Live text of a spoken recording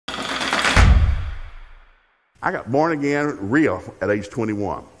I got born again real at age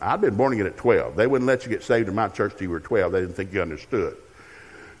 21. I'd been born again at 12. They wouldn't let you get saved in my church till you were 12. They didn't think you understood.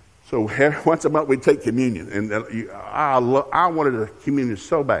 So once a month we'd take communion, and I wanted a communion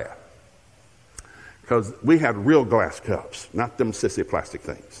so bad because we had real glass cups, not them Sissy plastic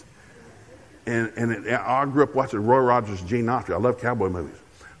things. And I grew up watching Roy Rogers and Gene Autry. I love cowboy movies.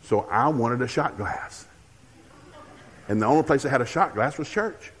 So I wanted a shot glass. And the only place that had a shot glass was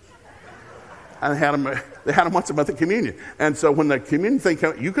church. And they had them once a month at communion. And so when the communion thing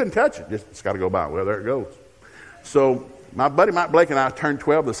came, you couldn't touch it. It's got to go by. Well, there it goes. So my buddy Mike Blake and I turned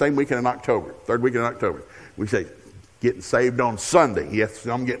 12 the same weekend in October, third weekend in October. We say, getting saved on Sunday. Yes,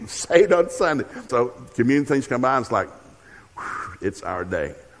 I'm getting saved on Sunday. So communion things come by and it's like, whew, it's our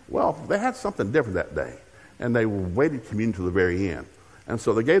day. Well, they had something different that day. And they waited communion to the very end. And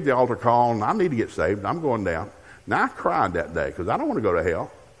so they gave the altar call, and I need to get saved. I'm going down. Now, I cried that day because I don't want to go to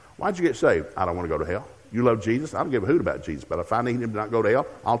hell. Why'd you get saved? I don't want to go to hell. You love Jesus? I don't give a hoot about Jesus. But if I need him to not go to hell,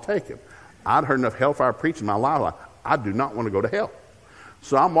 I'll take him. I'd heard enough hellfire preaching in my life. I do not want to go to hell.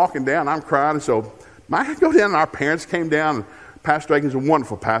 So I'm walking down. I'm crying. And so I go down, and our parents came down. And Pastor Aiken's a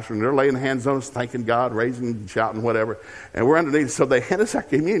wonderful pastor, and they're laying hands on us, thanking God, raising, shouting, whatever. And we're underneath. So they hand us our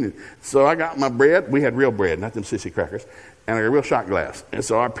communion. So I got my bread. We had real bread, not them sissy crackers. And a real shot glass. And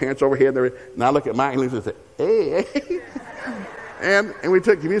so our parents over here, and I look at Mike and he said, hey. And we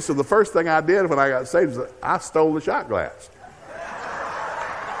took communion. So the first thing I did when I got saved was I stole the shot glass.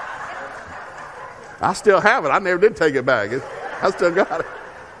 I still have it. I never did take it back. I still got it.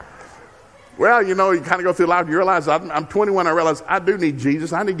 Well, you kind of go through life and you realize I'm 21. I realize I do need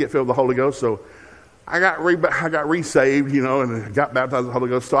Jesus. I need to get filled with the Holy Ghost. So I got resaved, and got baptized with the Holy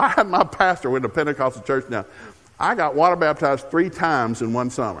Ghost. So I had my pastor with the Pentecostal church now. I got water baptized 3 times in one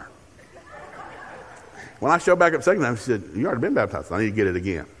summer. When I showed back up second time, she said, you already been baptized. I need to get it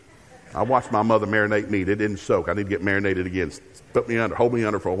again. I watched my mother marinate meat. It didn't soak. I need to get marinated again. Hold me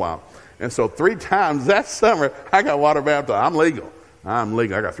under for a while. And so 3 times that summer, I got water baptized. I'm legal. I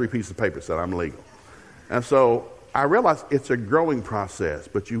got 3 pieces of paper that said I'm legal. And so I realized it's a growing process,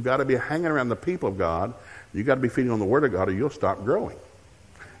 but you've got to be hanging around the people of God. You've got to be feeding on the Word of God or you'll stop growing.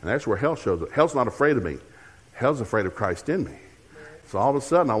 And that's where hell shows up. Hell's not afraid of me. Hell's afraid of Christ in me. So all of a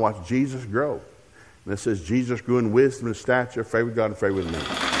sudden, I watch Jesus grow. And it says, Jesus grew in wisdom and stature, favor with God and favor with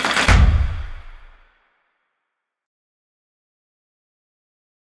men.